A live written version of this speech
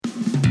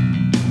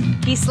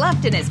He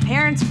slept in his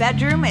parents'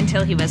 bedroom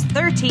until he was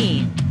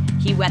 13.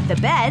 He wet the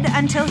bed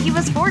until he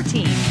was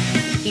 14.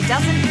 He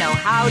doesn't know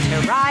how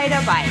to ride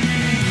a bike.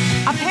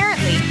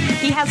 Apparently,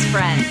 he has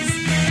friends.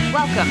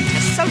 Welcome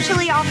to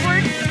Socially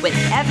Awkward with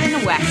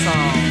Evan Wexell.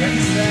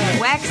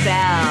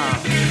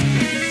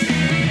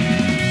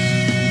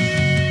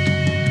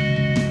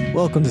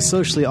 Welcome to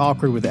Socially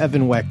Awkward with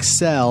Evan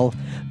Wexell.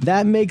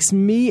 That makes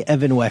me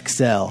Evan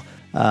Wexell.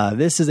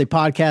 This is a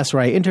podcast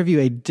where I interview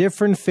a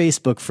different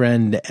Facebook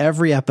friend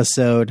every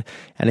episode.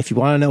 And if you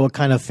want to know what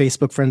kind of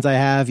Facebook friends I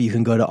have, you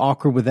can go to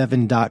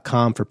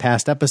awkwardwithevan.com for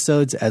past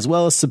episodes, as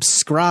well as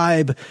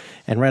subscribe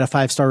and write a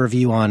 5-star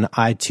review on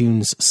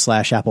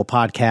iTunes/Apple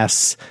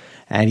Podcasts.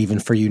 And even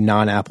for you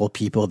non-Apple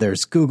people,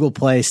 there's Google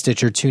Play,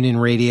 Stitcher, TuneIn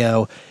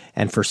Radio,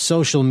 and for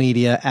social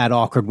media at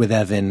Awkward with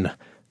Evan,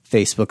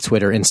 Facebook,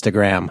 Twitter,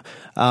 Instagram.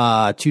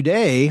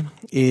 Today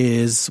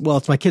is, well,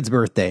 it's my kid's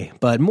birthday,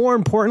 but more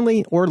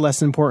importantly, or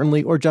less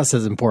importantly, or just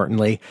as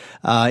importantly,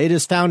 it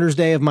is Founders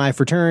Day of my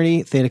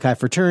fraternity, Theta Chi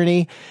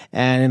fraternity.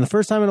 And in the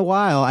first time in a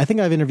while, I think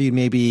I've interviewed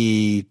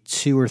maybe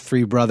 2 or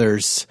 3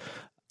 brothers.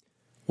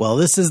 Well,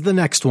 this is the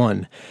next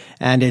one,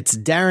 and it's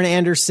Darren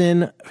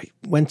Anderson.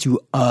 Went to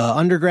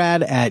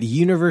undergrad at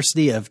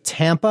University of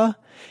Tampa,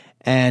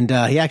 and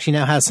he actually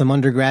now has some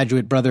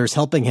undergraduate brothers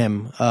helping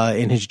him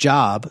in his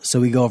job, so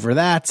we go over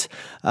that.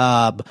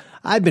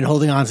 I've been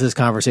holding on to this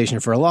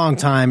conversation for a long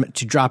time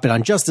to drop it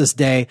on just this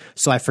day,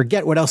 so I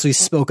forget what else we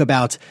spoke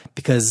about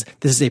because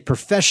this is a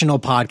professional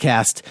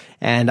podcast,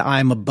 and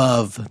I'm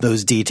above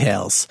those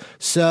details.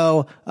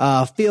 So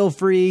feel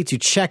free to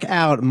check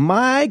out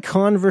my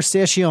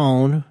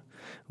conversation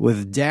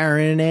with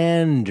Darren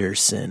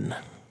Anderson.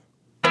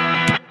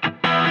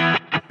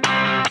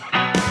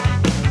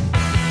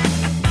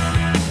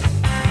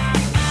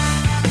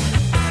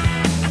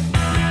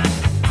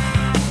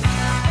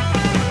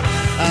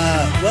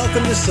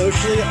 Welcome to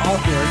Socially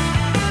Awkward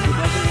with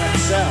Evan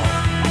Wexell,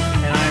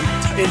 and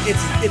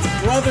it's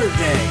Brother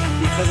Day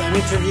because I'm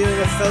interviewing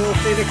a fellow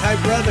Theta Chi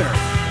brother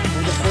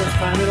for the first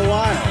time in a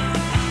while.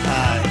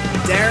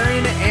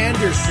 Darren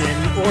Anderson,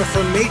 or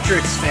for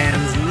Matrix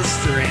fans,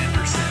 Mr.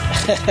 Anderson.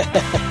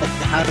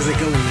 How does it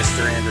go,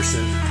 Mr.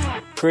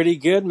 Anderson? Pretty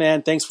good,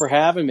 man. Thanks for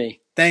having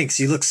me. Thanks.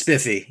 You look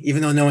spiffy,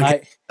 even though no one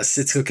can see us.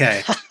 It's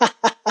okay.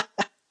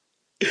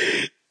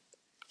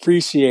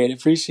 Appreciate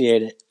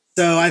it.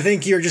 So I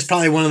think you're just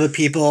probably one of the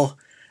people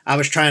I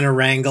was trying to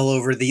wrangle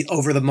over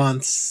the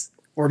months,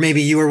 or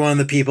maybe you were one of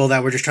the people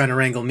that were just trying to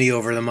wrangle me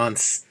over the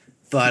months.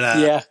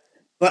 But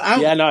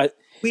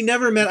we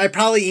never met. I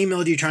probably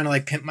emailed you trying to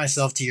like pimp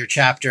myself to your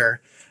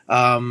chapter.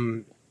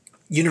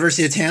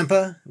 University of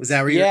Tampa, was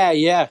that where you?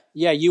 Yeah.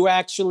 You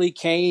actually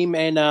came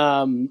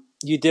and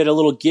you did a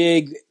little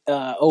gig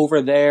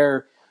over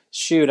there.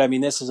 Shoot, I mean,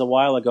 this is a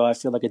while ago. I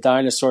feel like a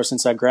dinosaur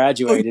since I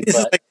graduated. This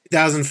is like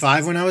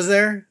 2005 when I was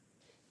there.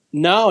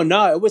 No,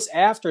 it was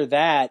after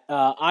that.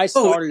 I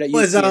started at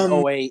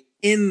UC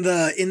in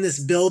 08. In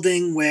this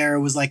building where it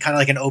was like kind of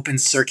like an open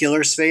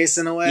circular space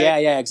in a way.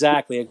 Yeah,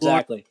 exactly.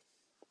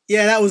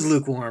 Yeah, that was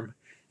lukewarm.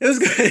 It was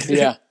good.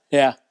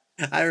 Yeah.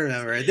 I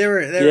remember it. They were.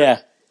 It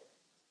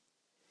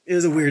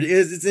was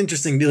it's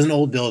interesting. It was an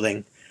old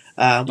building.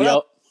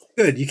 But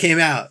good. You came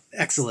out.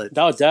 Excellent.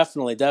 Oh,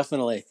 definitely.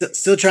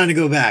 Still trying to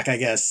go back, I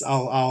guess.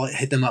 I'll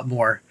hit them up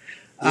more.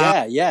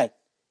 Yeah.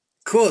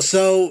 Cool.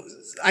 So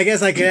I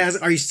guess I could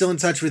ask, are you still in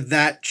touch with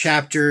that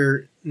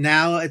chapter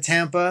now at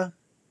Tampa?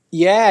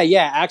 Yeah.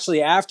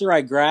 Actually, after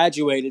I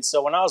graduated,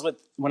 so when I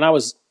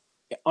was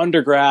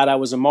undergrad, I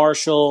was a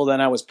marshal,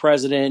 then I was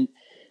president,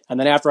 and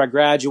then after I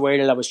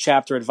graduated, I was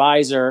chapter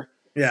advisor.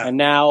 Yeah. And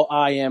now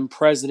I am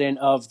president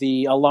of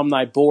the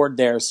alumni board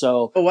there.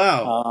 So, oh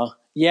wow.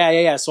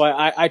 Yeah. So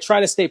I try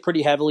to stay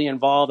pretty heavily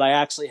involved. I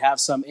actually have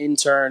some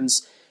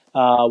interns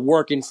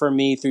working for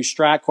me through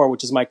Stratcor,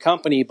 which is my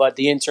company, but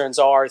the interns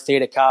are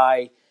Theta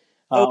Chi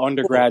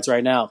undergrads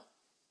right now.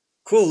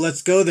 Cool.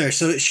 Let's go there.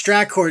 So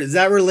Stratcor, does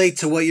that relate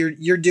to what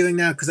you're doing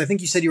now? Because I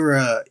think you said you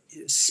were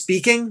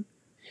speaking.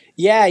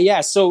 Yeah.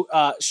 So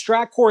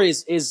Stratcor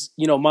is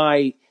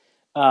my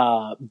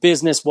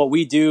business. What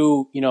we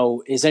do,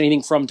 is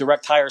anything from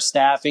direct hire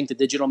staffing to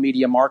digital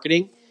media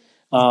marketing.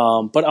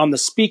 But on the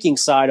speaking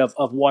side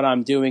of what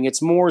I'm doing,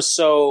 it's more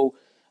so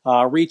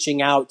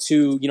reaching out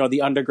to,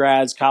 the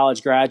undergrads,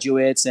 college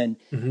graduates, and,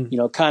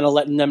 kind of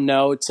letting them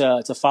know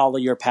to follow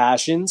your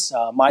passions.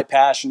 My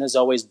passion has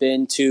always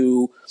been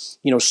to,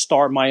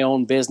 start my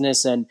own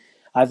business. And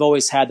I've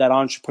always had that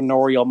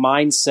entrepreneurial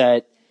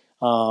mindset.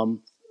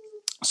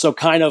 So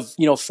kind of,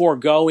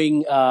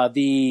 foregoing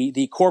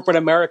the corporate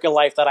America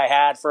life that I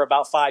had for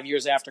about 5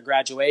 years after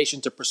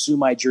graduation to pursue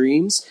my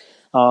dreams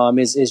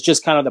is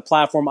just kind of the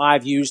platform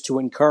I've used to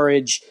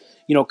encourage,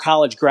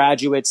 college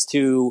graduates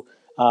to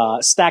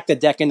stack the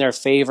deck in their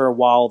favor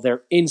while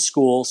they're in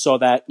school so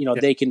that,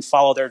 they can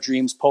follow their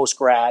dreams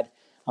post-grad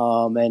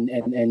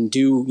and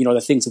do,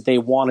 the things that they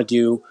want to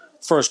do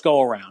first go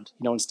around,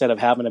 instead of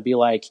having to be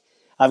like,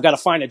 I've got to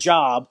find a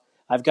job.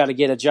 I've got to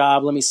get a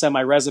job. Let me send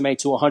my resume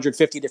to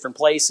 150 different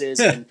places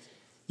and,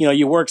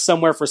 you work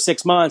somewhere for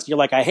 6 months, you're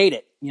like, I hate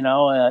it,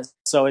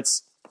 so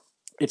it's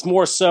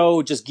more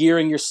so just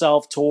gearing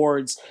yourself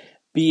towards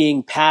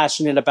being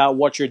passionate about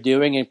what you're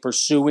doing and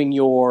pursuing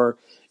your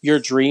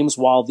dreams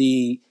while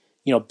the,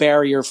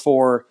 barrier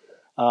for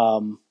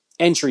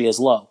entry is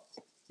low.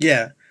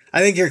 Yeah. I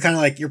think you're kind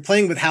of like, you're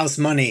playing with house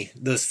money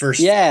those first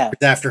years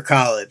after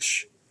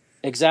college.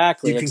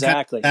 Exactly. You can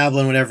exactly. Kind of dabble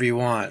in whatever you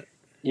want.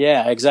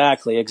 Yeah,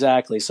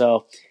 exactly.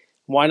 So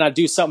why not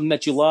do something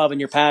that you love and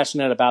you're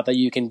passionate about, that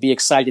you can be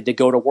excited to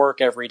go to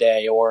work every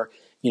day or,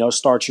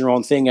 start your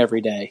own thing every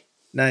day.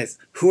 Nice.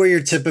 Who are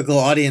your typical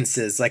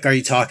audiences? Like, are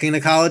you talking to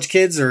college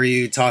kids or are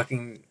you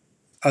talking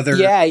other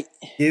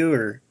you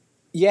or?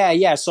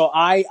 Yeah. So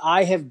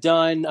I have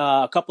done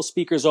a couple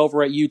speakers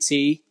over at UT,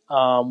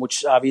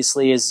 which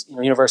obviously is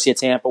University of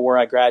Tampa, where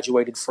I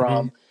graduated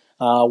from.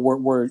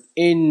 Mm-hmm. We're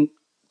in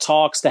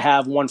talks to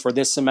have one for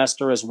this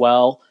semester as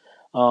well,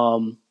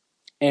 and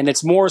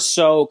it's more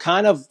so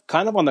kind of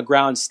on the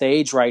ground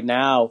stage right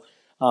now.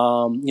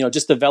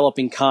 Just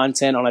developing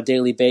content on a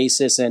daily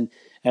basis and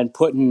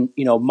putting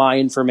my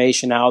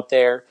information out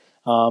there.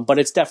 But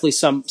it's definitely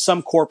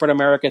some corporate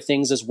America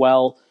things as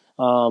well.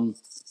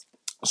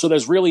 So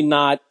there's really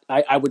not,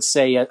 I would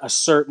say, a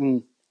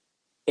certain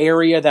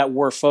area that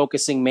we're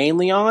focusing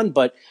mainly on,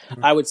 but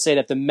I would say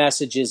that the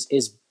message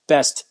is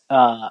best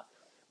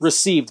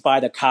received by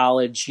the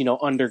college,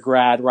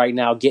 undergrad right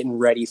now, getting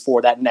ready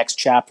for that next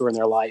chapter in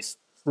their life.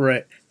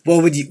 Right.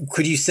 Well,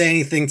 could you say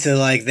anything to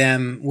like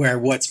them where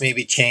what's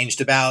maybe changed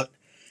about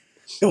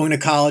going to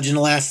college in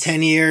the last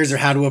 10 years or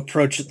how to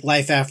approach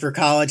life after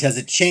college? Has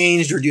it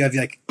changed, or do you have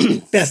like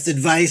best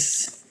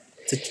advice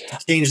to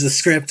change the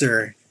script?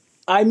 Or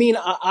I mean,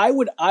 I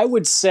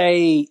would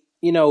say,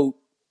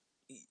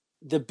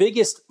 the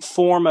biggest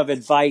form of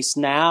advice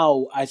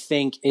now, I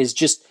think, is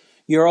just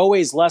you're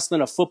always less than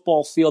a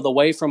football field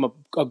away from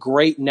a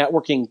great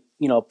networking,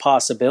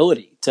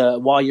 possibility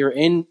while you're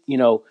in,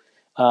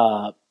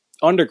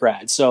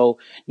 undergrad. So,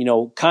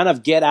 kind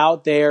of get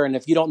out there. And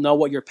if you don't know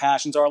what your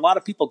passions are, a lot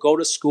of people go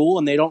to school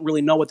and they don't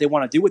really know what they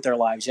want to do with their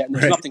lives yet. And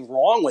there's nothing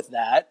wrong with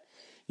that.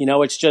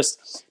 It's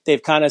just,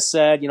 they've kind of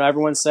said,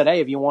 everyone said,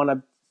 hey, if you want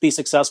to be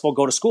successful,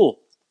 go to school.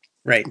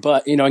 Right.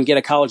 But, and get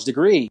a college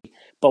degree.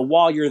 But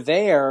while you're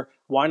there,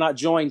 why not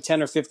join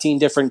 10 or 15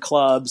 different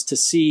clubs to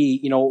see,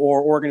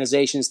 or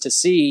organizations to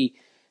see,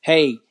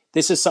 hey,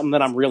 this is something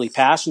that I'm really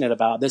passionate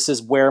about. This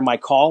is where my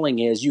calling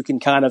is. You can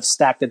kind of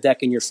stack the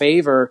deck in your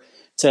favor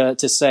to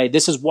say,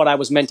 this is what I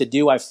was meant to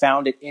do. I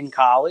found it in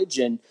college.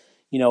 And,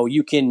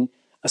 you can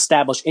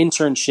establish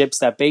internships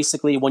that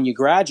basically when you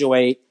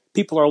graduate,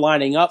 people are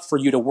lining up for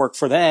you to work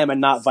for them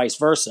and not vice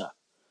versa.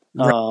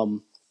 Right.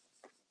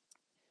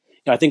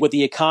 I think with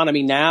the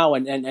economy now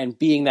and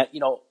being that,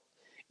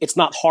 it's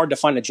not hard to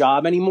find a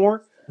job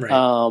anymore.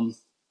 Right.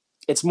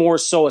 It's more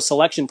so a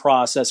selection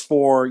process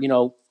for,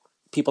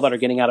 people that are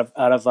getting out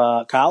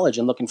of college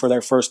and looking for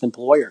their first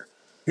employer.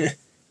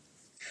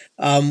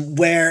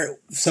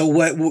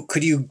 What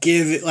could you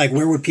give, like,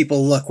 where would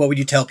people look? What would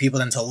you tell people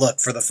then to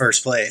look for the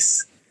first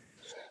place?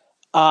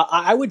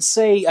 I would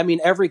say,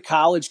 every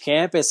college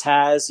campus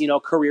has,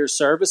 career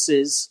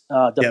services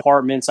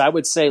departments. Yep. I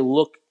would say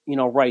look,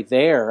 right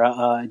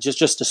there,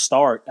 just to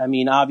start.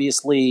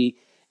 Obviously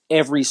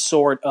every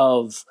sort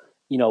of,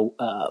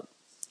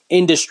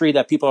 industry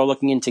that people are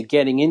looking into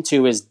getting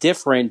into is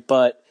different,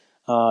 but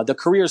the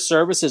career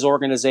services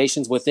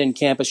organizations within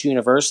campus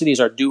universities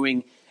are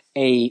doing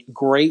a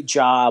great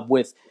job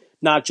with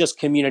not just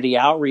community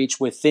outreach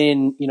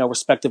within,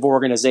 respective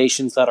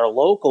organizations that are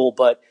local,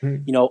 but,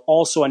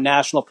 also a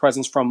national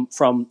presence from,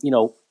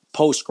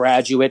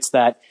 postgraduates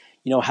that,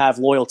 have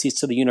loyalties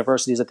to the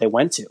universities that they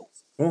went to.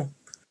 Cool.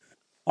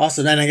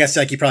 Also, then I guess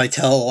like you probably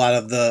tell a lot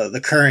of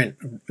the current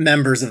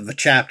members of the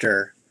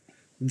chapter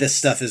this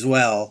stuff as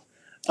well.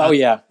 Oh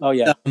yeah. I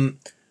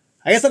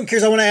guess I'm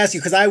curious. I want to ask you,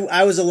 because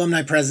I was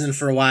alumni president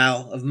for a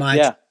while of my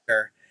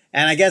chapter,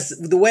 and I guess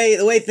the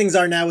way things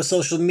are now with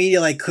social media,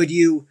 like,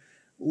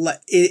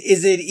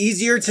 is it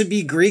easier to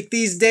be Greek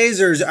these days,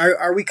 or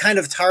are we kind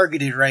of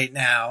targeted right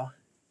now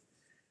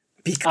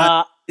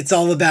because it's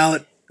all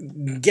about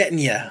getting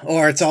you,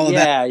 or it's all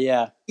about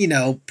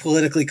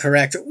politically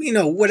correct,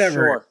 whatever.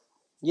 Sure.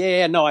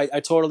 Yeah, no, I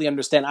totally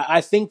understand.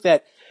 I think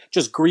that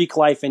just Greek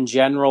life in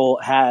general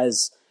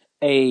has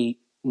a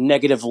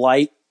negative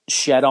light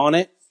shed on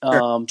it,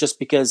 just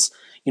because,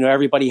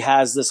 everybody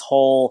has this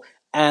whole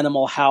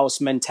Animal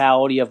House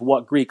mentality of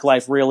what Greek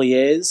life really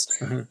is.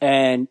 Mm-hmm.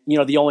 And,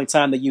 the only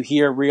time that you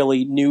hear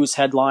really news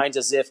headlines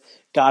is if,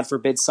 God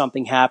forbid,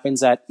 something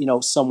happens at,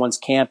 someone's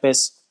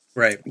campus.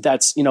 Right.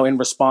 That's, in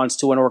response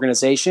to an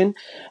organization.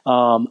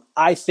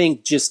 I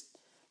think just,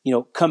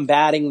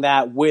 combating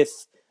that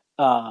with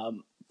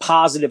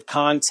positive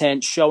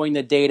content, showing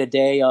the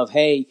day-to-day of,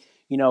 hey,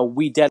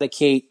 we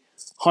dedicate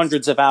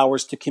hundreds of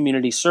hours to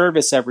community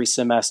service every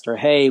semester.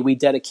 Hey, we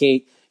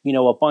dedicate,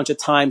 a bunch of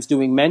times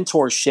doing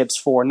mentorships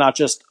for not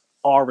just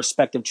our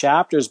respective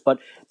chapters, but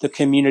the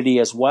community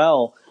as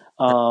well.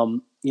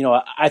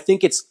 I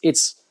think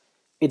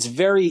it's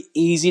very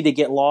easy to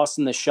get lost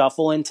in the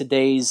shuffle in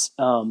today's,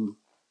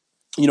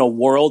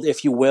 world,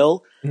 if you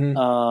will.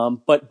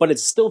 But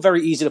it's still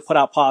very easy to put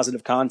out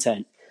positive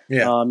content.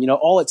 Yeah.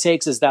 All it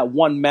takes is that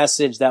one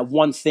message, that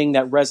one thing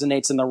that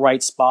resonates in the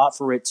right spot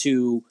for it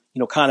to,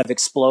 kind of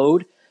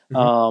explode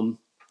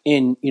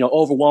in,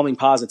 overwhelming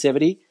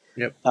positivity.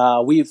 Yep.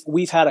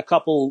 We've had a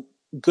couple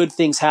good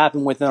things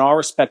happen within our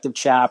respective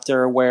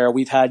chapter where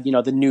we've had,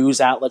 the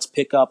news outlets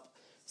pick up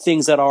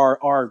things that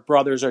our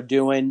brothers are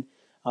doing,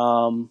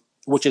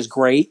 which is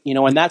great,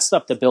 and that's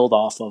stuff to build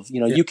off of.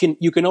 You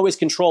can always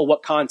control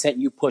what content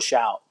you push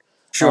out.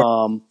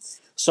 Sure.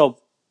 So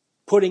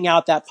putting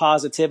out that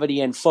positivity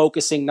and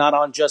focusing not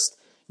on just,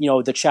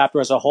 the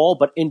chapter as a whole,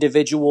 but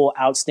individual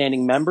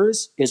outstanding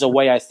members is a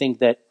way I think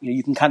that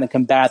you can kind of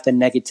combat the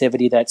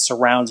negativity that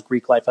surrounds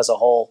Greek life as a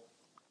whole.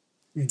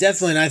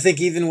 Definitely. And I think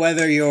even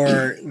whether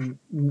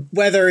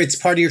it's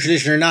part of your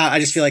tradition or not, I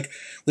just feel like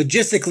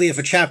logistically, if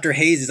a chapter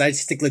hazes, I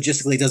just think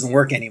logistically it doesn't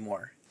work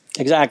anymore.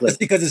 Exactly. Just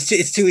because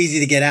it's too easy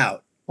to get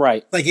out.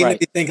 Right. Like even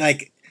if you think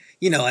like,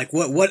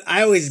 what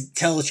I always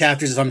tell the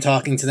chapters if I'm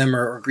talking to them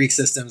or Greek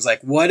systems, like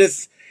what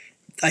if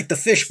like the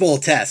fishbowl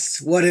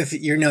test, what if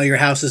your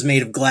house is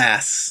made of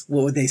glass?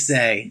 What would they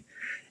say?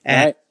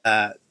 And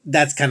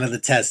that's kind of the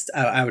test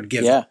I would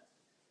give. Yeah.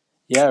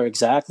 Yeah,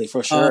 exactly.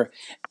 For sure.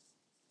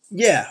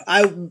 Yeah,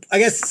 I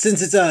guess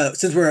since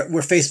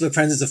we're Facebook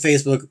friends, it's a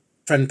Facebook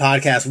friend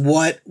podcast.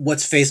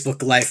 What's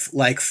Facebook life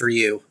like for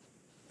you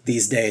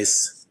these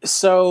days?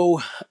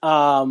 So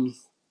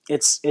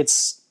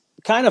it's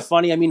kind of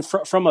funny. I mean,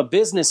 from a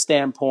business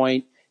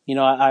standpoint,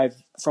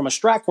 from a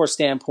Stratcore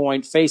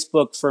standpoint,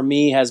 Facebook for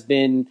me has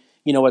been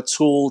a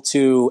tool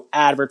to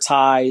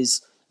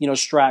advertise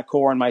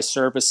Stratcore and my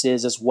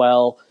services as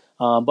well.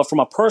 But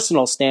from a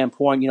personal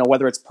standpoint,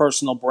 whether it's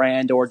personal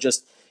brand or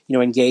just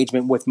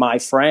engagement with my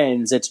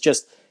friends, it's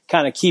just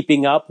kind of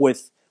keeping up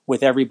with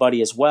everybody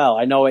as well.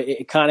 I know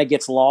it kind of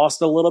gets lost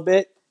a little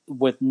bit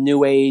with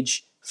new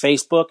age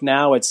Facebook.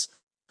 Now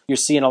you're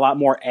seeing a lot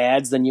more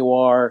ads than you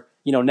are,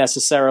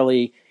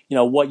 necessarily,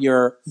 what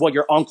your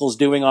uncle's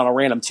doing on a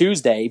random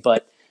Tuesday.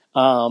 But,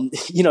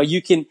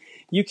 you can,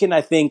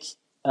 I think,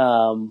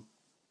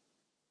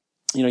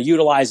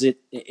 utilize it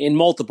in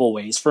multiple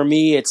ways. For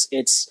me,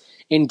 it's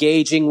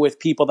engaging with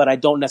people that I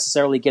don't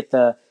necessarily get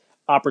the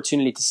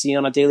opportunity to see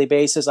on a daily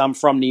basis. I'm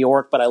from New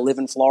York, but I live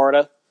in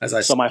Florida.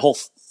 So my whole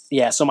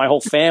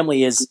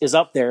family is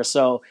up there.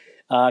 So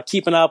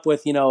keeping up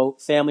with,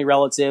 family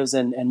relatives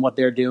and what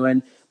they're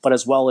doing, but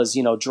as well as,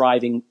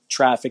 driving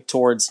traffic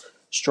towards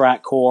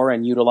Stratcore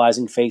and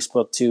utilizing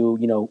Facebook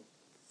to,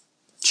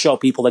 show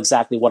people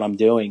exactly what I'm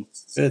doing.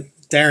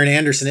 Darren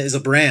Anderson is a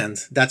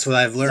brand. That's what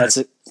I've learned. That's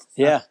it.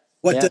 Yeah.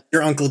 What does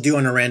your uncle do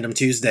on a random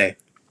Tuesday?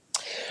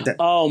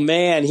 Oh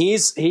man,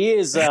 he's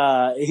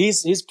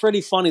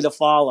pretty funny to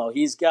follow.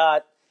 He's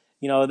got,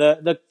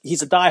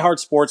 he's a diehard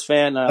sports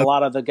fan. A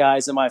lot of the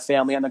guys in my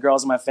family and the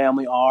girls in my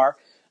family are.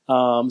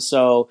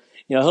 So,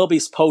 he'll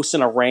be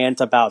posting a rant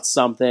about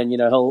something,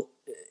 he'll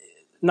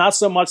not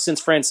so much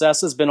since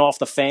Francesca's been off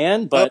the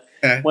fan, but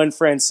when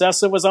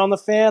Francesca was on the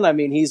fan, I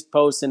mean, he's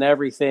posting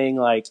everything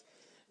like,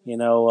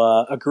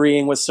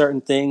 agreeing with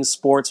certain things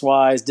sports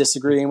wise,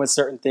 disagreeing with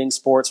certain things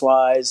sports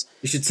wise.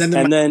 You should send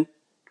them.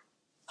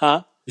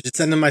 You should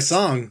send them my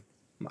song.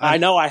 I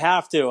know. I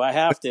have to.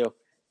 I'm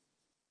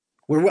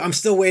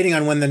still waiting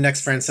on when the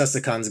next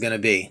FrancescaCon is going to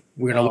be.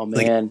 We're going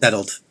to get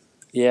settled.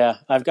 Yeah,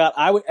 I'm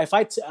going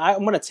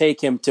to take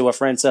him to a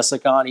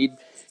FrancescaCon.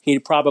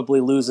 He'd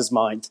probably lose his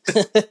mind.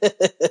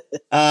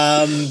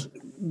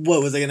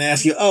 What was I going to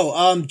ask you?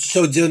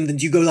 So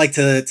did you go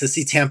to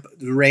see Tampa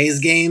Rays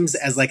games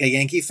as like a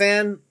Yankee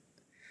fan?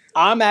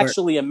 I'm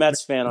actually a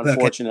Mets fan,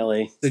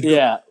 unfortunately. Okay.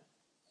 Yeah,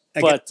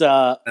 but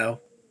no.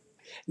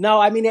 No,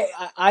 I mean,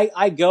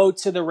 I go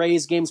to the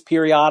Rays games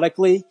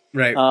periodically.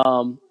 Right.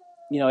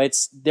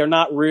 They're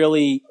not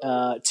really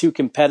too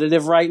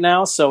competitive right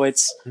now. So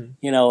it's,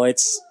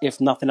 it's, if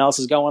nothing else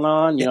is going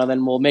on,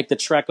 then we'll make the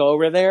trek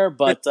over there.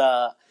 But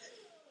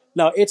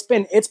no, it's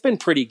been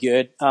pretty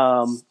good.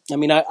 I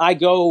mean, I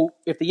go,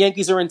 if the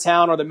Yankees are in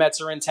town or the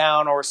Mets are in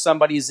town or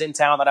somebody's in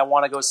town that I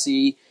want to go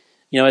see,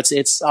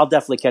 I'll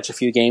definitely catch a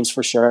few games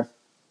for sure.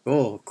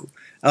 Cool.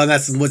 Oh,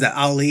 was that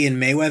Ali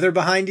and Mayweather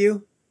behind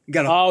you?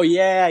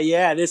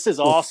 Yeah. This is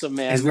awesome,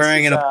 man. He's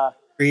wearing a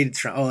Creed.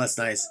 Oh, that's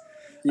nice.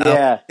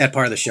 Yeah, that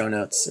part of the show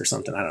notes or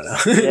something. I don't know.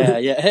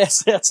 yeah,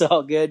 that's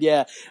all good.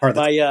 Yeah,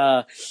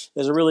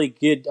 there's a really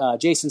good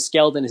Jason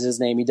Skeldon is his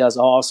name. He does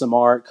awesome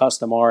art,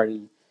 custom art,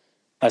 and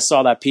I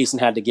saw that piece and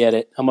had to get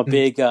it. I'm a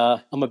big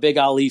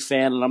Ali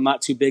fan, and I'm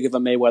not too big of a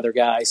Mayweather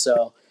guy.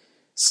 So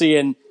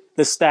seeing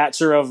the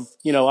stature of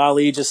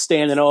Ali just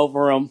standing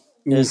over him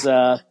is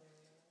it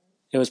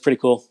was pretty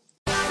cool.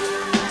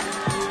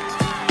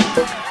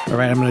 All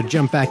right, I'm going to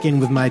jump back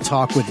in with my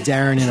talk with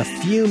Darren in a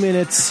few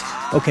minutes.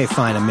 Okay,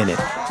 fine, a minute.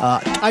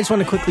 I just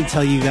want to quickly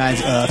tell you guys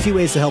a few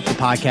ways to help the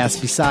podcast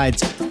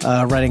besides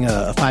writing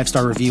a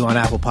 5-star review on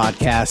Apple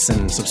Podcasts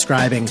and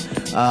subscribing.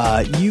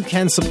 You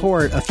can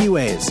support a few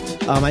ways.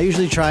 I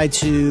usually try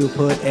to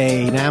put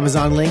an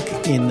Amazon link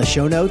in the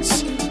show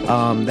notes.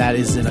 That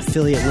is an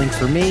affiliate link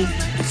for me.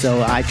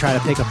 So I try to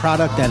pick a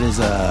product that is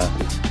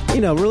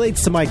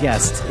relates to my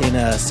guest in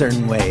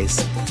certain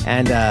ways.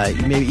 And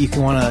maybe you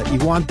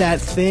want that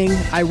thing,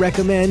 I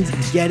recommend,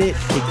 get it.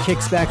 It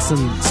kicks back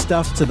some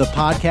stuff to the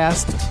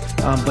podcast.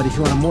 But if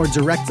you want to more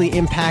directly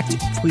impact,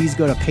 please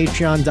go to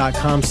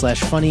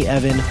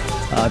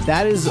patreon.com/funnyevan.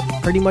 That is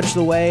pretty much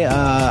the way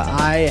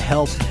I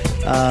help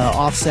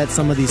offset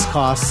some of these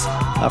costs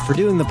for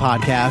doing the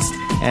podcast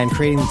and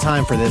creating the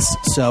time for this.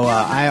 So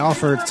I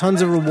offer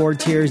tons of reward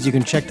tiers. You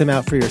can check them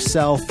out for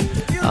yourself.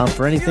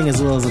 For anything as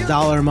little as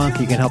 $1 a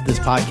month, you can help this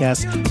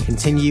podcast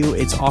continue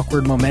its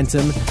awkward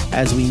momentum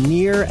as we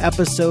near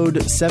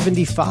episode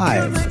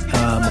 75,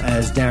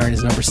 as Darren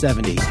is number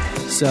 70.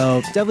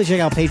 So definitely check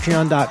out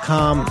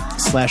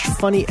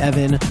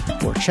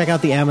patreon.com/funnyevan, or check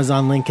out the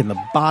Amazon link in the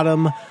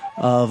bottom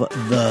of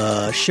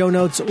the show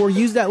notes, or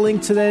use that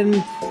link to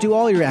then do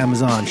all your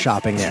Amazon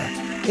shopping there.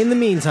 In the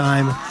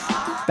meantime,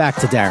 back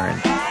to Darren.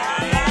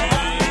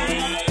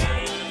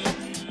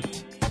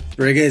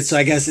 Very good. So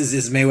I guess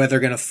is Mayweather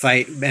going to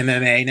fight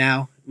MMA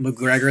now?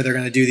 McGregor, they're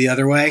going to do the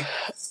other way?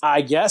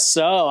 I guess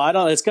so.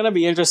 It's going to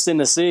be interesting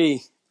to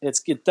see. It's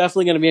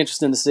definitely going to be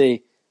interesting to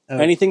see.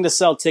 Anything to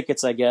sell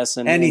tickets, I guess.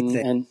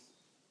 Anything.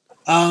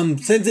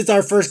 Since it's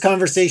our first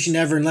conversation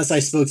ever, unless I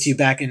spoke to you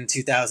back in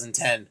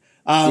 2010.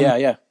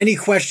 Yeah. Any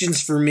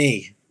questions for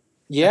me?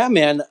 Yeah,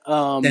 man.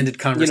 Extended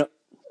conversation.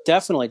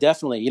 Definitely. I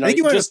think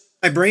you wanted to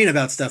my brain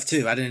about stuff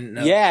too. I didn't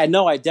know. Yeah,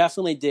 no, I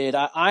definitely did.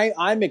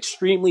 I'm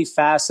extremely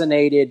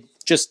fascinated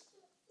just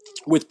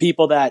with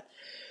people that,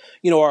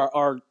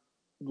 are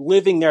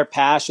living their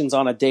passions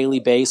on a daily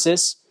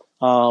basis.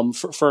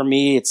 For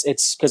me,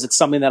 it's because it's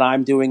something that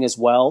I'm doing as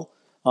well.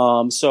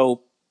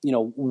 So,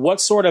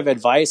 what sort of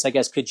advice, I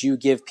guess, could you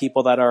give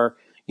people that are,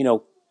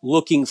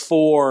 looking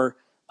for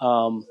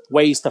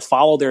ways to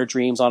follow their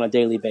dreams on a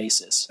daily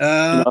basis?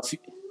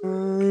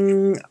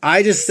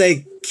 I just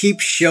say keep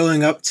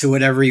showing up to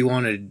whatever you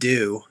want to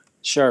do.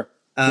 Sure.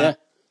 Yeah.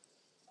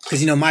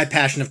 Because, my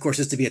passion, of course,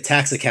 is to be a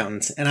tax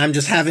accountant. And I've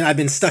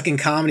been stuck in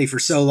comedy for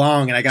so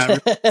long, and I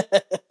got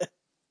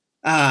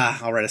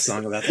I'll write a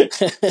song about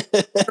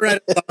that. I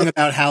write a song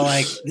about how,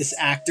 this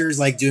actor's,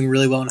 doing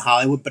really well in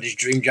Hollywood, but his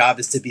dream job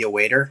is to be a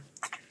waiter.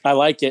 I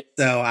like it.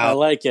 So I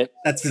like it.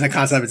 That's been a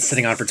concept I've been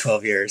sitting on for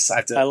 12 years.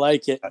 I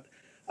like it.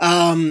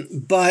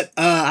 But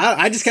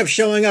I just kept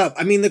showing up.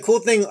 I mean, the cool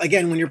thing,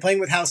 again, when you're playing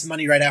with house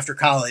money right after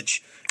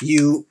college,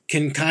 you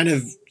can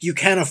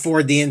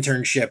afford the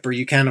internship, or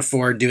you can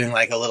afford doing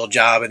a little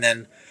job. And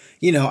then,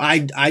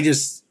 I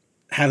just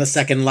have a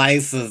second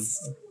life of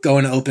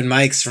going to open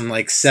mics from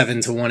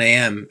 7 to 1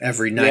 a.m.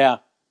 every night,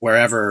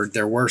 wherever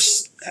there were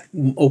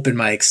open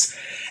mics.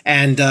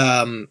 And,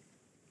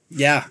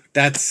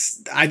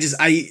 that's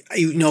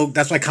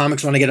why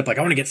comics want to get up. I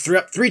want to get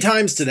three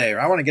times today, or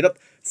I want to get up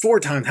 4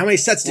 times. How many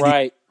sets did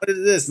you? What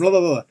is this? Blah, blah,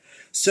 blah.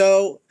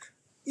 So,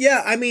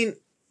 yeah, I mean,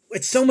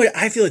 it's so much.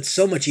 I feel it's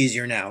so much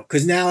easier now,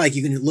 because now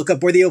you can look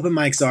up where the open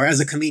mics are as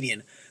a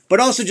comedian,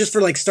 but also just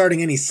for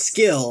starting any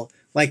skill.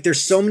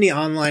 There's so many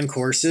online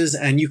courses,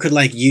 and you could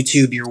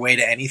YouTube your way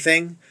to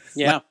anything.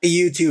 Yeah, I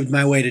YouTubed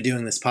my way to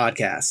doing this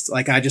podcast.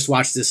 I just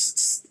watched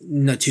this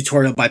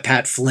tutorial by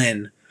Pat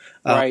Flynn.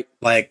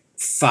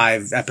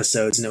 5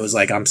 episodes, and it was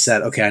I'm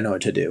set. Okay, I know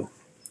what to do.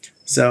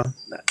 So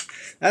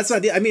that's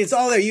what I mean. It's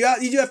all there.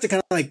 You do have to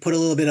kind of put a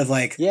little bit of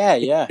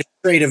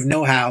administrative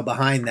know-how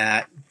behind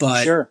that,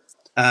 but sure.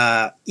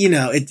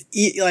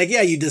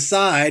 You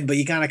decide, but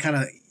you kind of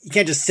you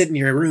can't just sit in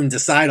your room and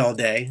decide all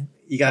day.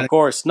 You got of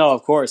course,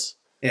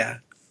 yeah,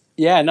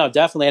 no,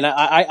 definitely, and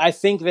I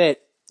think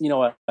that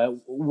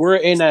we're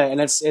in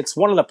and it's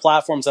one of the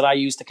platforms that I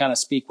use to kind of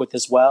speak with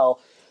as well.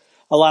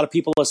 A lot of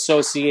people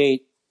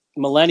associate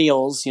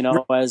millennials,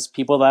 as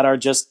people that are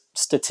just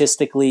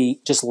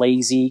statistically just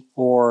lazy,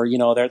 or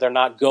they're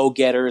not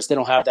go-getters. They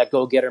don't have that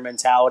go-getter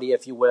mentality,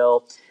 if you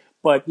will.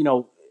 But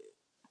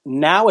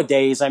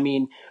nowadays, I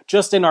mean,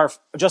 just in our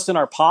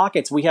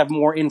pockets, we have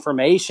more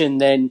information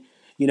than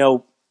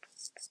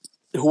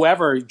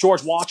whoever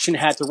George Washington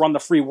had to run the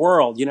free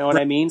world. You know what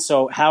I mean?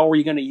 So how are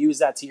you going to use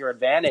that to your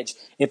advantage?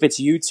 If it's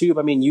YouTube,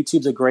 I mean,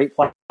 YouTube's a great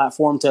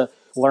platform to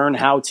learn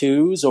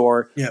how-tos,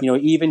 or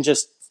even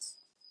just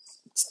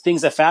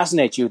things that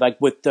fascinate you,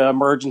 with the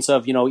emergence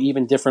of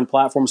even different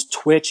platforms.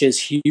 Twitch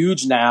is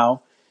huge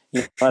now,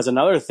 as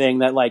another thing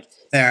that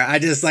I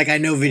just I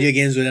know video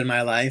games within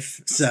my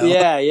life, so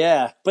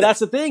yeah. But that's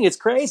the thing; it's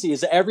crazy.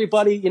 Is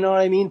everybody, what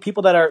I mean?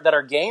 People that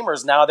are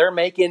gamers now, they're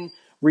making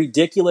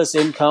ridiculous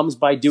incomes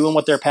by doing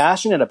what they're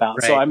passionate about.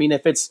 Right. So I mean,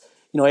 if it's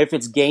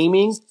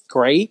gaming,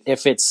 great.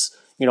 If it's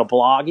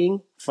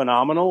blogging,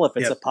 phenomenal. If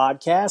it's a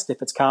podcast,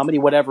 if it's comedy,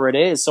 whatever it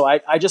is. So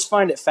I just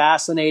find it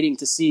fascinating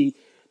to see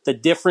the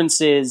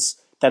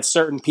differences that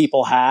certain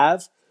people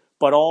have,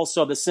 but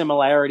also the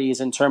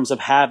similarities in terms of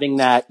having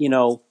that,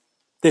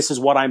 this is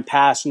what I'm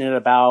passionate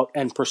about,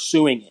 and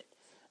pursuing it.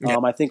 Yeah.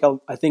 I think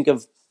of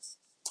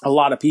a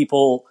lot of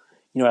people,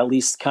 at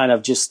least kind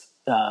of just,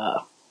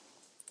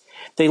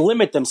 they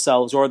limit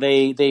themselves, or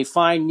they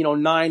find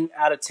 9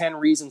 out of 10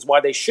 reasons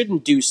why they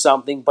shouldn't do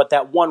something, but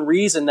that one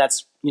reason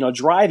that's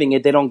driving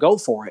it, they don't go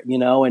for it.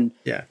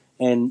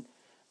 And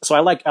so I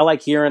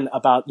like hearing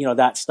about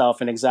that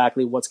stuff and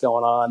exactly what's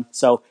going on.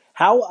 So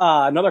how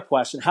another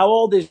question: how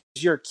old is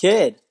your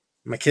kid?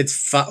 My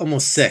kid's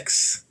almost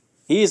 6.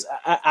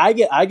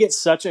 I get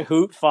such a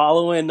hoot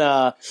following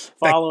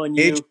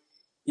you.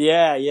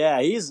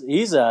 Yeah.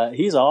 He's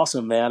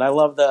awesome, man. I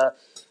love the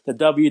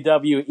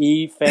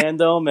WWE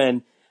fandom,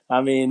 and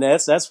I mean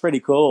that's pretty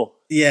cool.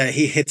 Yeah,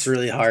 he hits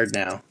really hard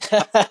now.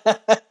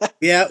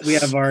 Yeah, we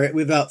have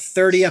about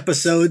 30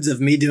 episodes of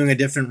me doing a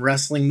different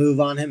wrestling move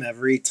on him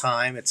every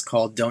time. It's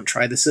called "Don't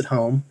Try This at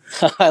Home."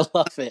 I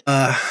love it.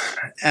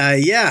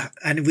 Yeah,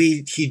 and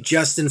he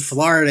just in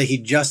Florida. He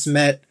just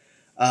met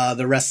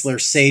the wrestler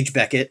Sage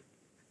Beckett.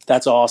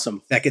 That's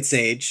awesome. Beckett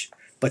Sage.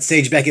 But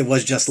Sage Beckett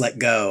was just let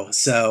go.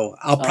 So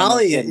I'll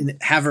probably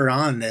have her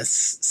on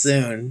this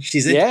soon.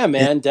 She's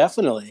man,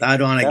 definitely. I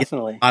don't want to get to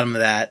the bottom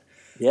of that.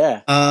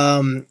 Yeah.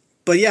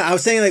 But yeah, I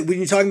was saying, like, when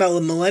you're talking about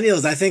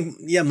millennials, I think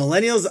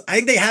millennials, I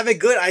think they have it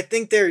good. I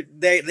think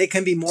they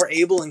can be more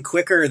able and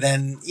quicker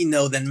than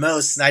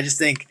most. And I just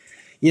think,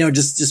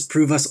 just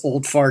prove us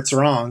old farts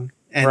wrong.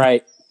 And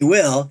right. You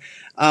will.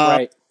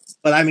 Right.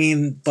 But I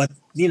mean,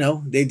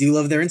 they do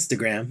love their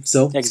Instagram.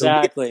 So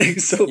exactly.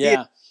 So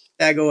yeah.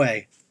 Tag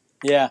away.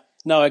 Yeah,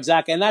 no,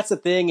 exactly. And that's the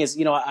thing is,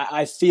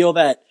 I feel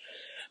that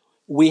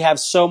we have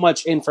so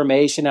much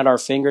information at our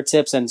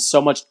fingertips and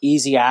so much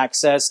easy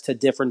access to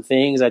different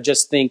things. I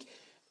just think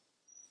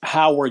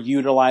how we're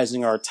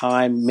utilizing our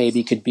time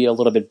maybe could be a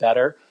little bit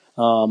better.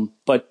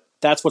 But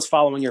that's what's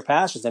following your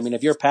passions. I mean,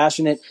 if you're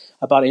passionate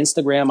about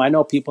Instagram, I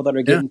know people that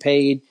are getting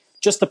paid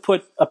just to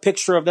put a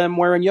picture of them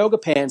wearing yoga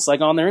pants,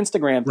 like on their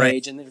Instagram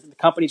page. Right. And the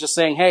company's just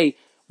saying, hey,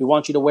 we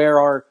want you to wear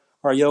our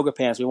yoga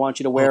pants. We want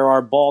you to wear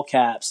our ball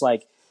caps.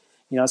 Like,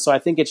 so I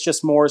think it's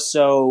just more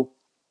so,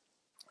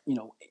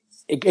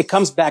 it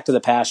comes back to the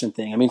passion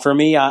thing. I mean, for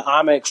me,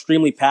 I'm an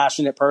extremely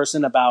passionate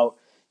person about,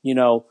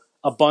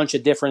 a bunch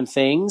of different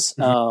things,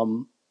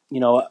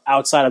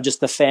 outside of just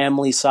the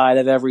family side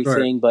of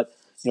everything, but,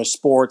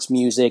 sports,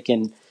 music,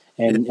 and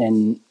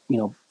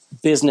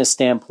business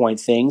standpoint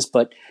things.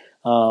 But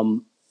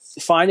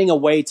finding a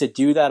way to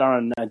do that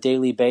on a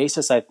daily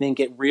basis, I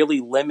think it really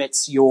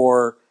limits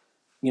your,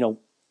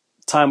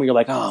 time where you're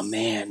like, oh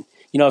man,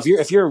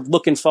 if you're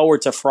looking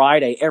forward to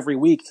Friday every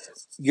week,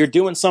 you're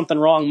doing something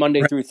wrong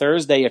Monday through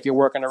Thursday if you're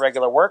working a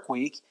regular work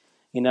week,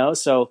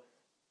 so.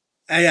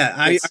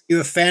 Are you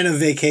a fan of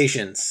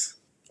vacations?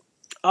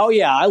 Oh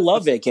yeah, I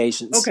love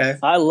vacations. Okay.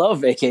 I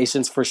love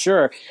vacations for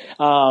sure.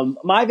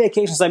 My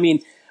vacations, I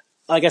mean,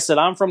 like I said,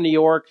 I'm from New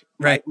York.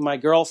 Right. My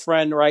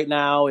girlfriend right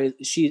now,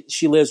 she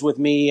lives with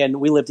me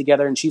and we live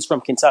together, and she's from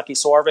Kentucky.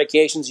 So our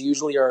vacations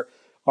usually are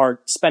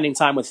spending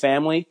time with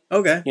family.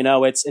 Okay.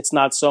 It's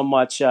not so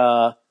much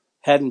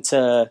heading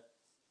to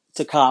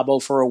Cabo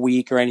for a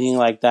week or anything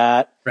like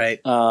that.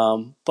 Right.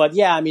 But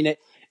yeah, I mean,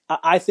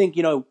 I think,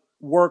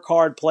 work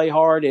hard, play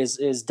hard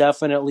is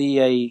definitely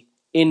a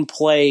in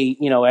play.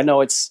 I know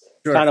it's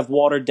kind of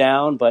watered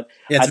down, but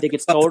I think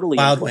it's totally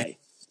in play.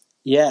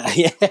 Yeah.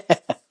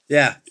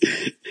 Yeah.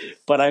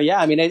 But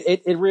I mean,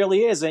 it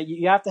really is.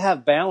 You have to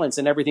have balance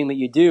in everything that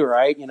you do,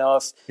 right?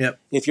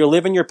 If you're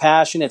living your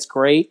passion, it's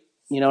great.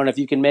 And if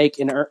you can make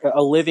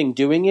a living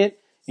doing it,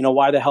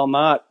 why the hell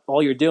not?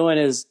 All you're doing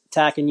is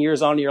tacking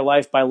years onto your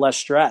life by less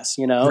stress,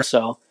 Right.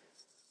 So.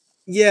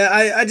 Yeah,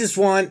 I just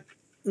want.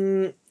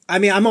 I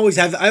mean, I always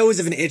have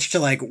an itch to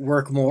like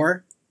work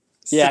more.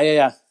 So,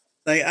 yeah.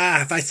 Like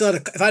if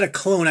I had a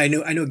clone, I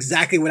knew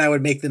exactly what I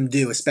would make them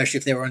do, especially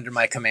if they were under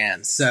my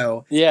command.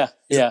 So yeah,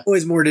 there's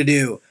always more to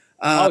do.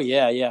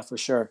 Yeah, for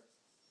sure.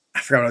 I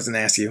forgot what I was going to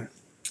ask you.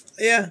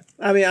 Yeah,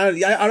 I mean,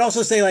 I'd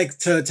also say like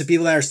to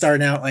people that are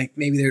starting out, like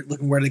maybe they're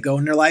looking where to go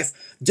in their life.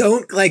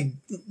 Don't like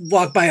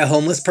walk by a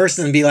homeless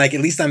person and be like,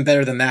 at least I'm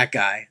better than that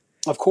guy.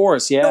 Of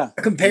course, yeah. Don't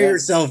compare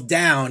yourself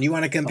down. You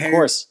want to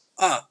compare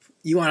up.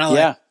 You want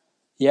to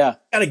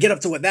got to get up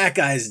to what that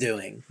guy's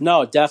doing.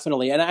 No,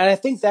 definitely, and I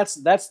think that's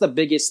the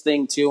biggest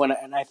thing too,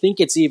 and I think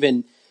it's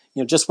even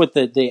just with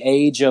the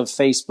age of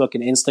Facebook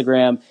and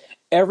Instagram.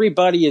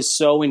 Everybody is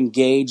so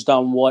engaged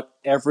on what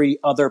every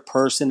other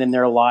person in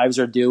their lives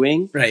are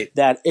doing, right?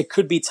 That it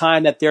could be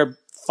time that they're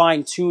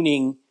fine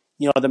tuning,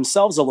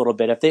 themselves a little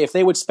bit. If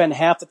they would spend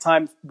half the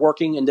time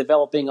working and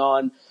developing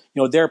on,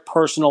 their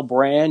personal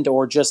brand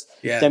or just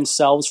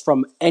themselves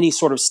from any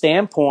sort of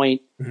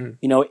standpoint,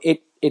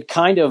 it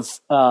kind of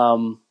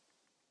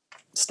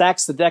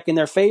stacks the deck in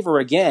their favor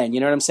again. You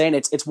know what I'm saying?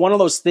 It's one of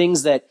those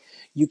things that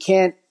you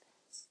can't.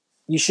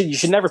 You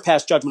should never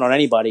pass judgment on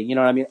anybody. You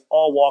know what I mean?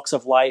 All walks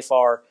of life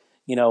are,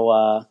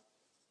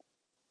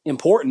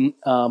 important.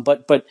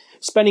 But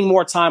spending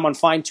more time on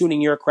fine tuning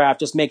your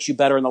craft just makes you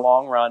better in the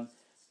long run.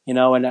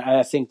 And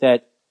I think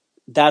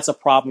that's a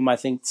problem. I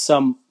think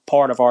some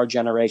part of our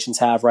generations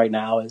have right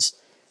now is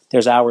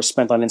there's hours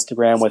spent on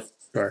Instagram with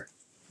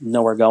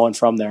nowhere going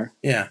from there.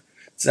 Yeah.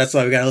 So that's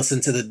why we got to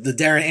listen to the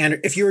Darren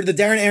Anderson. If you were the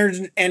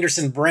Darren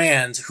Anderson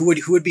brand, who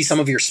would be some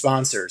of your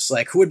sponsors?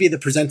 Like, who would be the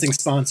presenting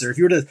sponsor? If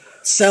you were to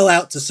sell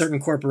out to certain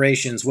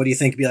corporations, what do you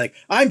think would be like?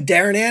 I'm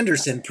Darren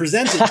Anderson,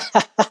 presented.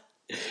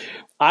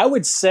 I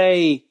would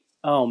say,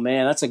 oh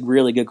man, that's a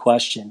really good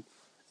question.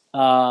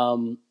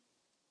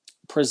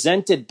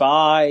 Presented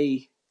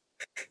by,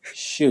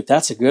 shoot,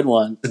 that's a good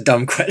one. A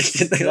dumb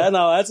question.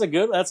 No, that's a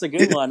good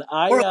one.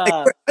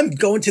 I'm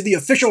going to the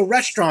official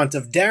restaurant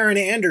of Darren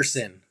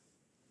Anderson.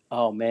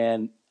 Oh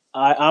man,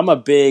 I'm a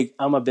big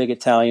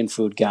Italian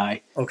food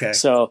guy. Okay.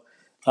 So,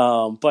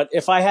 but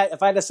if I had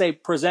to say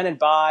presented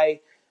by,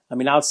 I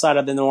mean, outside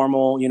of the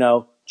normal,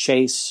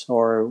 Chase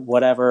or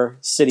whatever,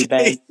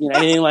 Citibank,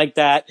 anything like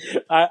that,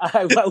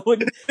 I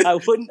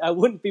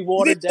wouldn't be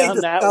watered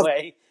down that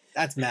way.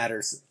 That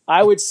matters.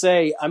 I would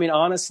say, I mean,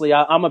 honestly,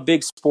 I'm a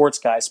big sports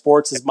guy.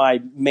 Sports is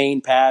my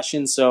main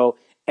passion. So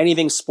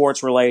anything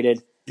sports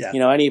related,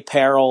 any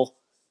apparel,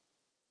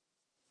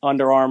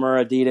 Under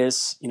Armour,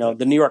 Adidas,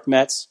 the New York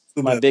Mets.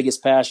 My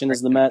biggest passion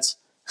is the Mets.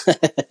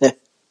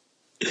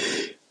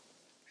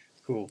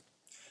 Cool.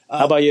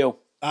 How about you?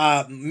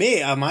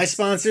 Me, my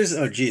sponsors.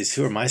 Oh, geez,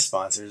 who are my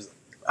sponsors?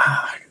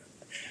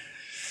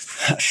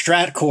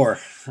 Stratcore.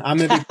 I'm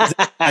gonna be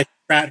presented by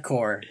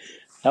Stratcore.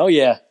 Oh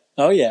yeah.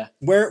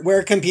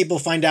 Where can people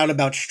find out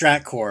about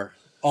Stratcore?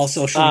 All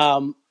social.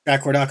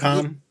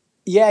 Stratcore.com.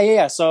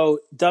 Yeah. So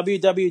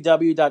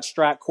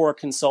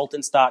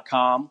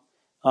www.stratcoreconsultants.com.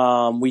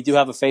 We do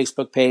have a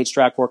Facebook page,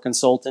 Stratcore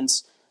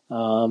Consultants.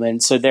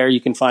 And so there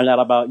you can find out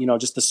about,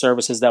 just the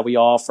services that we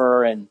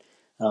offer and,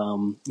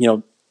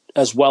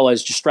 as well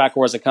as just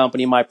Stratcore as a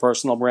company, my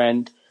personal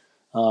brand,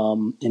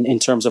 in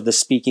terms of the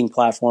speaking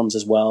platforms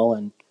as well.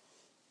 And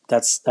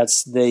that's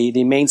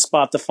the main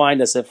spot to find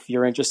us if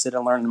you're interested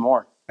in learning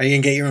more. Are you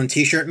going to get your own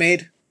t-shirt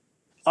made?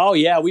 Oh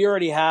yeah, we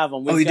already have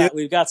them.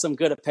 We've got some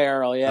good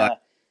apparel. Yeah.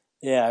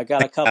 Yeah. I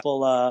got a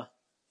couple,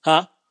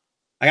 huh?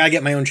 I got to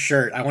get my own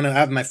shirt. I want to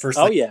have my first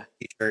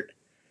t-shirt.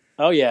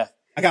 Oh yeah.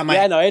 I got my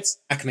it's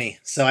back me.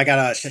 So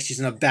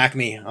she's going to back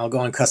me. I'll go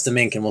on Custom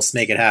Ink and we'll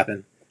make it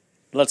happen.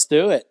 Let's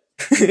do it.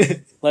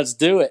 Let's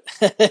do it.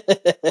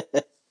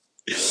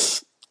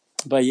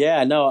 But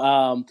yeah,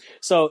 no.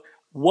 So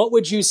what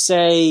would you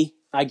say,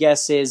 I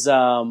guess, is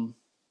the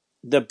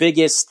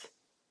biggest,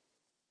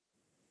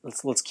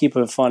 let's keep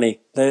it funny.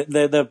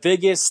 The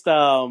biggest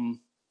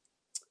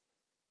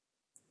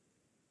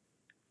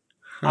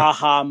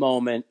aha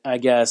moment, I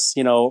guess,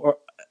 or,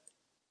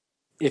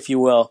 if you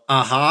will.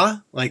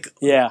 Aha?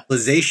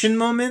 Realization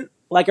moment?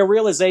 Like a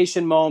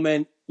realization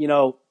moment,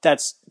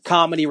 that's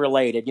comedy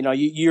related.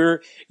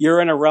 You're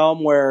in a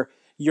realm where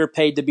you're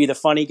paid to be the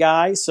funny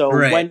guy. So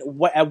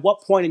at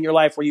what point in your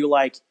life were you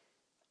like,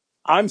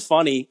 I'm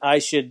funny, I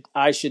should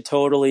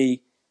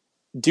totally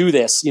do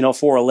this,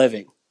 for a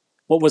living?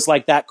 What was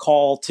like that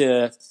call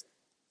to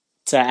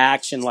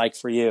action like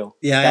for you?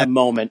 Yeah, that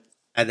moment.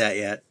 I haven't had that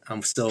yet.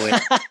 I'm still waiting.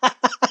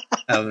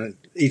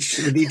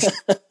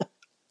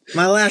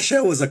 My last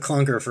show was a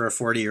clunker for a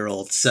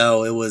 40-year-old,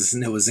 so it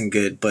wasn't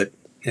good, but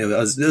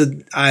I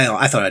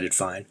thought I did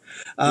fine.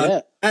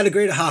 I had a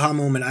great haha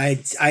moment.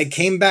 I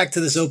came back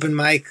to this open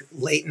mic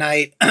late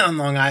night on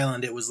Long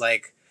Island.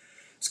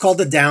 It's called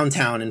the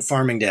Downtown in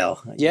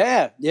Farmingdale.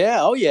 Yeah.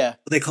 Oh yeah.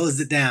 They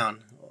closed it down.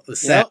 It was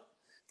sad. Yep.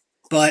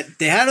 But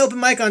they had an open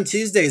mic on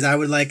Tuesdays. I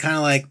would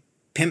kind of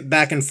pimp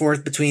back and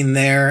forth between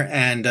there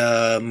and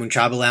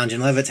Munchaba Lounge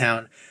in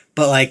Levittown.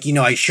 But I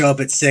show up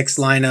at 6,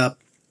 line up,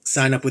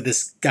 sign up with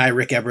this guy,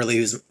 Rick Eberly,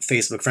 who's a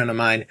Facebook friend of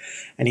mine,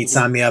 and he'd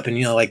sign me up, and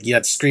you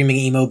had screaming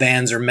emo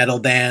bands or metal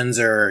bands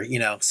or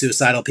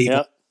suicidal people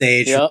on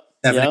stage from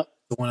 7 to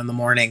 1 in the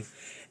morning.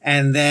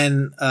 And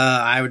then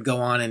I would go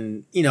on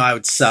and I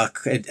would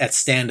suck at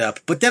stand up,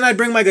 but then I'd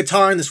bring my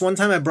guitar. And this one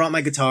time I brought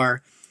my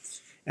guitar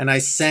and I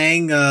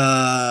sang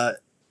an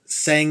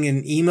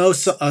emo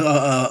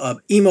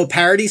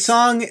parody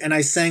song, and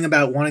I sang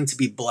about wanting to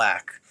be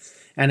black,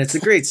 and it's a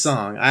great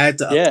song. I had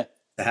to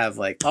have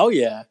Black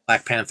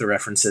Panther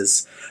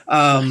references.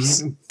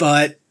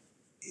 But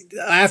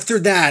after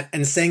that,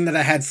 and saying that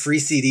I had free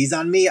CDs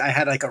on me, I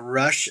had a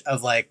rush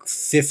of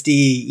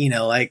 50,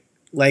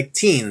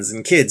 teens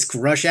and kids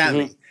rush at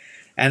me.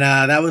 And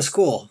that was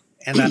cool.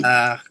 And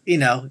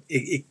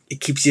it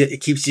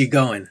keeps you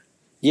going.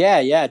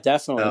 Yeah,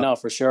 definitely. No,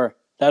 for sure.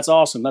 That's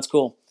awesome. That's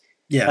cool.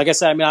 Yeah. Like I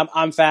said, I mean,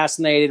 I'm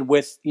fascinated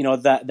with,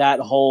 that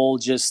whole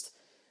just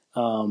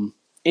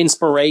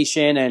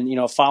inspiration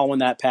and, following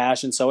that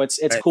passion. So it's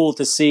cool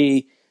to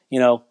see,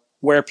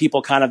 where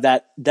people kind of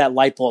that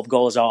light bulb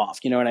goes off.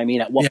 You know what I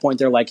mean? At what point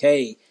they're like,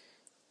 hey,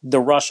 the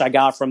rush I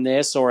got from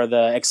this or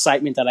the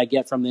excitement that I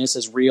get from this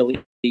is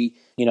really,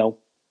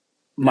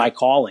 my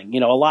calling.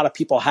 A lot of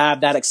people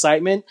have that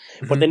excitement,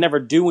 but they never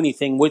do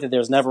anything with it.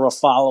 There's never a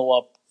follow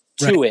up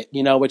to it.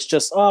 It's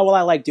just, oh, well,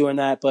 I like doing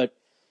that, but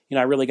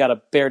I really got to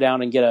bear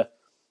down and get a,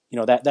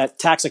 that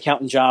tax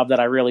accountant job that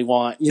I really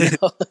want, you know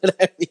what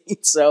I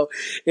mean? So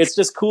it's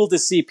just cool to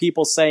see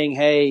people saying,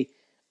 hey,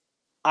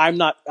 I'm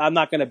not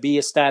going to be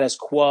a status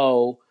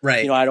quo.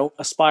 Right. You know, I don't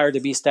aspire to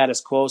be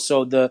status quo.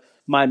 So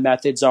my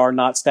methods are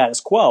not status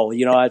quo.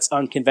 You know, it's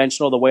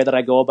unconventional the way that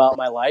I go about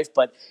my life,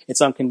 but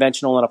it's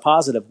unconventional in a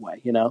positive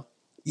way, you know?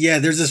 Yeah,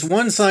 there's this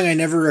one song I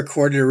never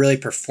recorded or really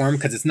performed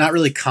because it's not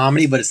really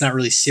comedy, but it's not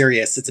really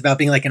serious. It's about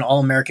being like an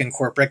all-American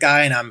corporate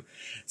guy, and I'm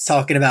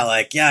talking about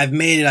like, yeah, I've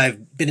made it.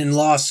 I've been in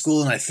law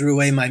school, and I threw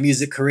away my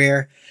music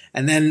career.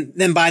 And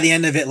then by the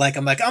end of it, like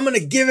I'm going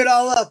to give it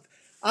all up.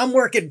 I'm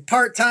working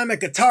part-time at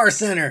Guitar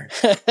Center.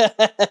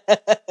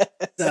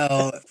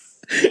 So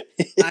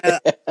I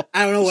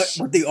don't know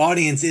what the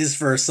audience is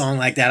for a song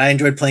like that. I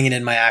enjoyed playing it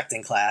in my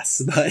acting class.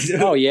 But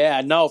oh,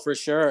 yeah, no, for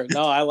sure.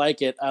 No, I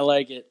like it.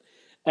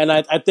 And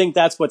I think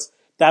that's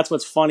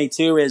what's funny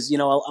too is, you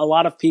know, a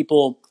lot of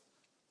people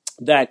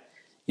that,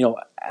 you know,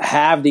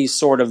 have these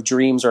sort of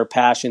dreams or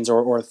passions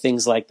or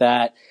things like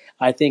that.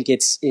 I think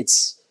it's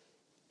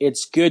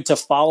good to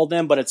follow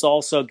them, but it's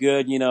also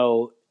good, you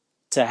know,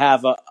 to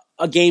have a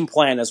game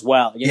plan as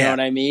well. You know what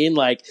I mean?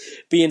 Like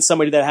being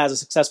somebody that has a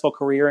successful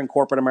career in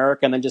corporate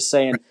America and then just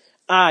saying,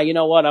 you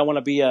know what, I want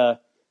to be a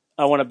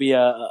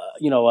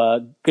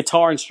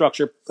guitar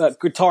instructor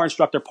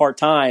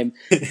part-time.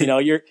 You know,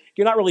 you're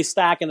not really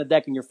stacking the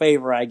deck in your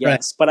favor, I guess.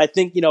 Right. But I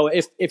think, you know,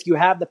 if you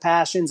have the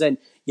passions and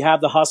you have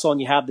the hustle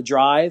and you have the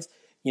drive,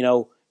 you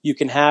know, you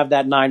can have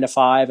that 9 to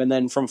 5, and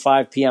then from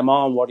 5 p.m.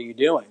 on, what are you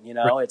doing? You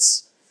know, right.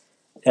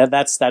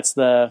 That's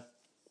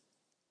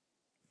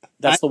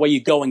the way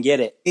you go and get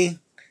it.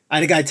 I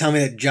had a guy tell me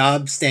that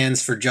job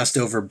stands for just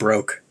over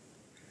broke.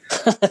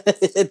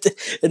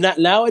 And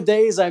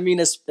nowadays, I mean,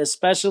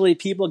 especially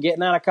people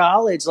getting out of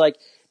college, like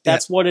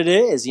that's what it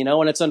is, you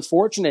know, and it's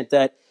unfortunate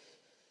that,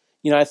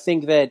 you know, I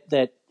think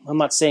that I'm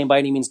not saying by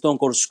any means don't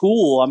go to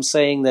school. I'm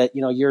saying that,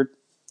 you know,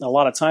 a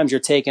lot of times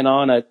you're taking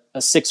on a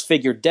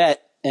 6-figure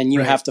debt and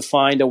you have to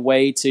find a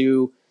way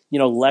to, you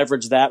know,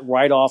 leverage that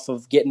right off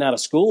of getting out of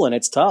school. And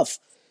it's tough.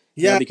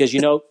 Yeah. You know, because,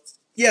 you know,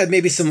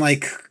 maybe some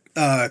like,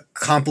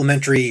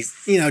 complimentary,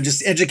 you know,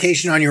 just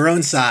education on your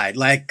own side,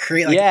 like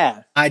create like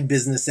a side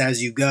business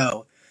as you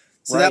go.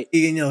 So that,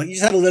 you know, you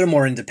just have a little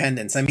more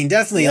independence. I mean,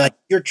 definitely like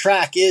your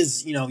track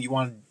is, you know, you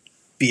want to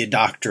be a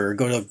doctor or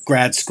go to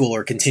grad school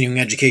or continuing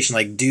education,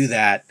 like do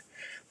that.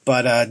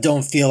 But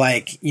don't feel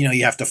like, you know,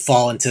 you have to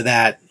fall into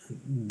that,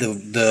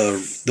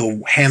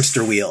 the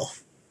hamster wheel.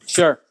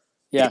 Sure.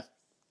 Yeah.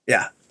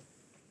 Yeah.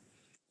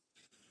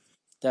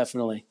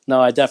 Definitely. No,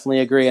 I definitely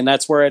agree. And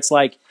that's where it's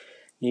like,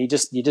 you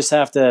just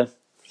have to,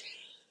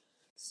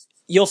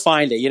 you'll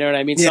find it. You know what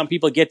I mean? Yeah. Some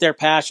people get their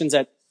passions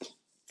at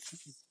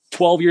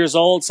 12 years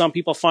old. Some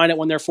people find it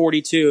when they're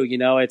 42. You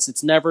know,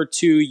 it's never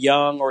too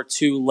young or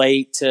too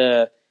late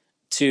to,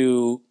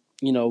 you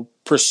know,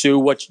 pursue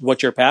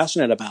what you're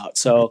passionate about.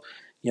 So,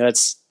 you know,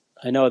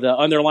 I know the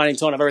underlying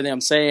tone of everything I'm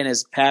saying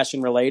is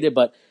passion related,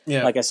 but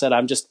like I said,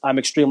 I'm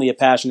extremely a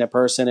passionate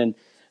person, and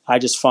I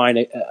just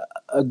find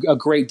a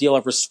great deal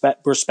of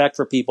respect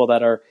for people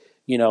that are,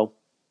 you know,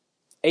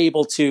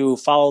 able to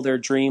follow their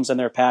dreams and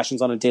their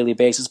passions on a daily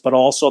basis, but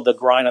also the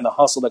grind and the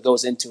hustle that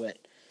goes into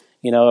it.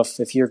 You know,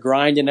 if you're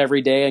grinding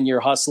every day and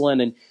you're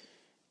hustling, and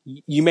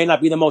you may not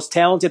be the most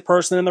talented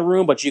person in the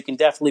room, but you can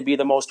definitely be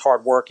the most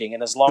hardworking.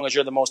 And as long as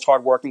you're the most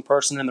hardworking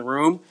person in the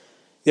room,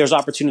 there's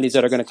opportunities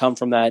that are going to come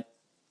from that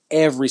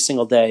every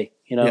single day,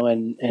 you know,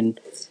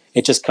 and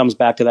it just comes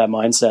back to that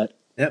mindset.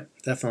 Yep,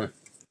 definitely.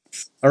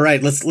 All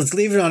right, let's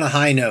leave it on a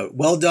high note.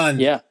 Well done,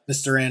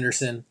 Mr.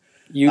 Anderson.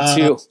 You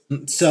too.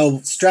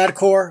 So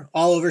Stratcore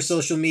all over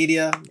social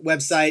media,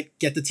 website,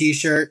 get the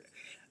t-shirt.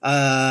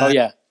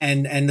 And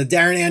the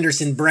Darren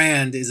Anderson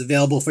brand is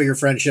available for your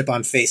friendship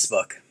on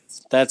Facebook.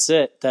 That's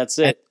it.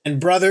 And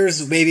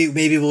brothers,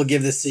 maybe we'll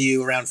give this to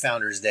you around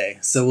Founders Day.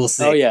 So we'll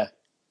see. Oh yeah.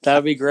 That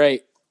would be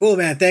great. Cool,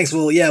 man. Thanks.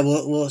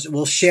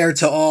 We'll share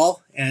to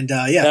all. And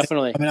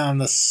definitely coming on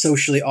the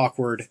Socially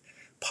Awkward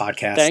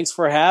podcast. Thanks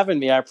for having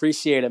me. I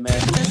appreciate it,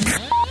 man.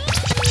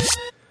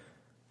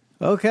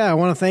 Okay, I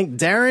want to thank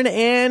Darren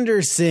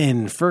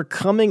Anderson for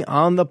coming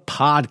on the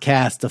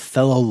podcast, a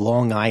fellow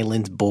Long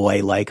Island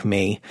boy like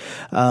me.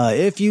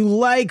 If you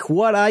like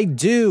what I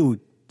do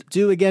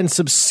again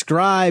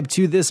subscribe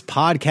to this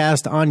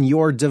podcast on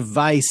your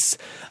device,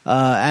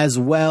 as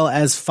well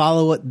as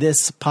follow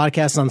this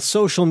podcast on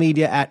social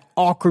media at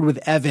Awkward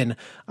with Evan.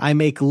 I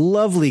make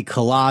lovely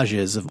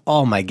collages of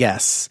all my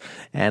guests,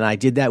 and I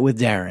did that with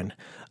Darren.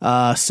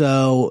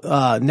 So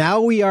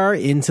now we are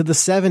into the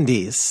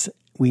 70s.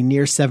 We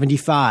near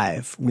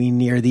 75. We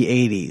near the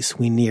 80s.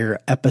 We near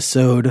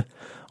episode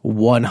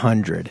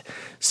 100.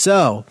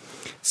 So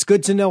it's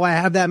good to know I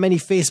have that many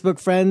Facebook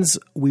friends.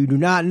 We do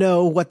not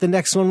know what the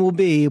next one will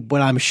be,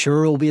 but I'm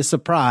sure it will be a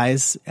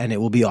surprise, and it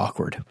will be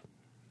awkward.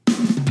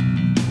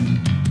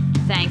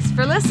 Thanks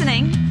for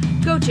listening.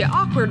 Go to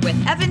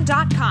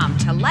awkwardwithevan.com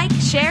to like,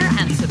 share,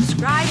 and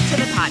subscribe to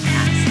the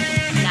podcast.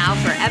 Now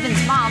for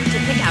Evan's mom to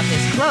pick out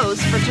his clothes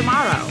for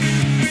tomorrow.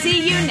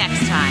 See you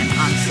next time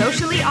on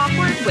Socially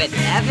Awkward with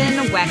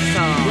Evan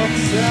Wecksell.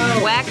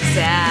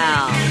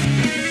 Wecksell.